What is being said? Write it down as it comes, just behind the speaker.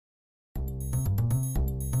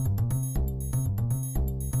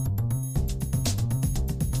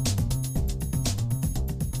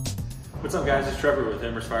What's up guys, it's Trevor with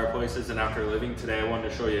Embers, Fireplaces and Outdoor Living. Today I wanted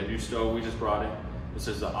to show you a new stove we just brought in. This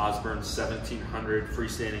is the Osburn 1700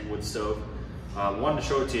 freestanding wood stove. I wanted to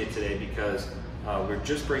show it to you today because we're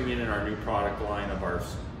just bringing in our new product line of our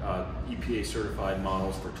EPA certified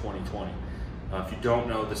models for 2020. If you don't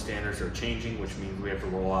know, the standards are changing, which means we have to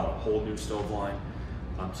roll out a whole new stove line.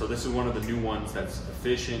 So this is one of the new ones that's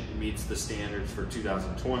efficient, meets the standards for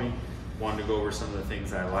 2020. Wanted to go over some of the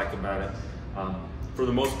things that I like about it. For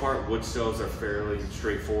the most part, wood stoves are fairly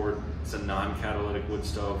straightforward. It's a non-catalytic wood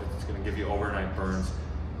stove. It's going to give you overnight burns,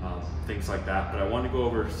 things like that. But I want to go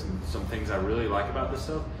over some things I really like about this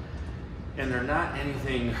stove. And they're not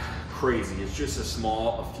anything crazy. It's just a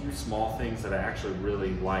few small things that I actually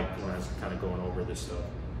really liked when I was kind of going over this stove.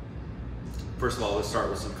 First of all, let's start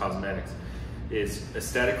with some cosmetics.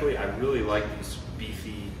 Aesthetically, I really like these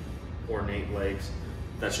beefy, ornate legs.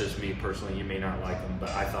 That's just me personally. You may not like them, but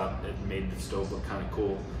I thought it made the stove look kind of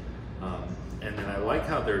cool. And then I like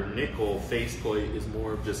how their nickel faceplate is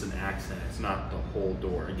more of just an accent. It's not the whole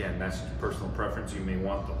door. Again, that's personal preference. You may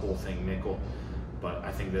want the whole thing nickel, but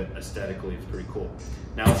I think that aesthetically it's pretty cool.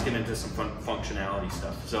 Now let's get into some functionality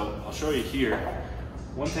stuff. So I'll show you here.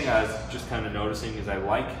 One thing I was just kind of noticing is I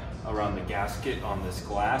like around the gasket on this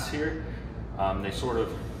glass here, they sort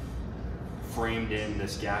of framed in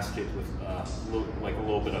this gasket with like a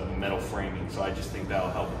little bit of metal framing, so I just think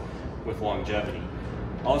that'll help with longevity.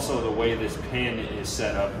 Also, the way this pin is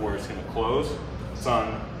set up where it's going to close, it's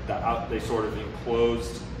on the out, they sort of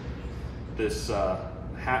enclosed this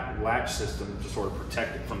latch system to sort of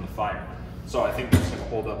protect it from the fire. So I think it's going to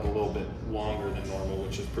hold up a little bit longer than normal,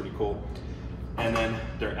 which is pretty cool. And then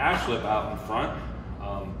their ash lip out in front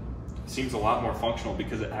seems a lot more functional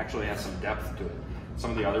because it actually has some depth to it.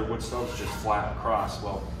 Some of the other wood stoves just flat across.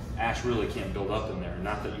 Well, ash really can't build up in there.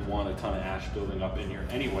 Not that you want a ton of ash building up in here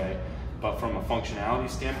anyway, but from a functionality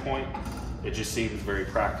standpoint, it just seems very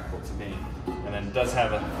practical to me. And then it does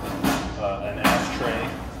have an ashtray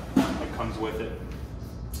that comes with it.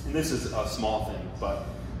 And this is a small thing, but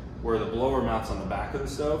where the blower mounts on the back of the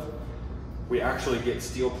stove, we actually get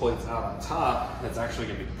steel plates out on top that's actually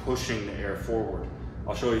going to be pushing the air forward.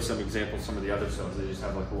 I'll show you some examples, some of the other stoves. They just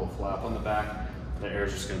have like a little flap on the back. The air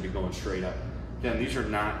is just going to be going straight up. Again, these are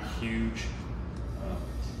not huge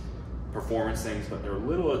performance things, but they're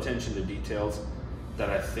little attention to details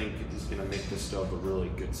that I think is going to make this stove a really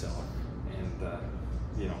good seller. And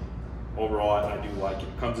you know, overall, I do like it.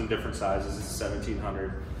 It comes in different sizes. It's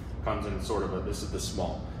 1700. Comes in sort of this is the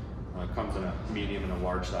small. Comes in a medium and a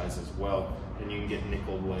large size as well, and you can get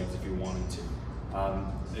nickeled legs if you wanted to.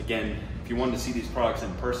 Again, if you wanted to see these products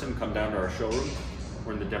in person, come down to our showroom.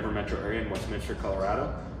 We're in the Denver metro area in Westminster,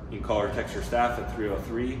 Colorado. You can call or text your staff at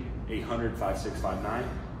 303-800-5659.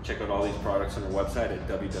 Check out all these products on our website at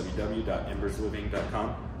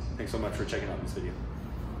www.embersliving.com. Thanks so much for checking out this video.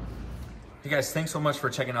 Hey guys, thanks so much for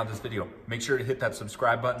checking out this video. Make sure to hit that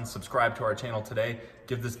subscribe button, subscribe to our channel today,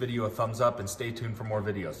 give this video a thumbs up, and stay tuned for more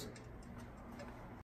videos.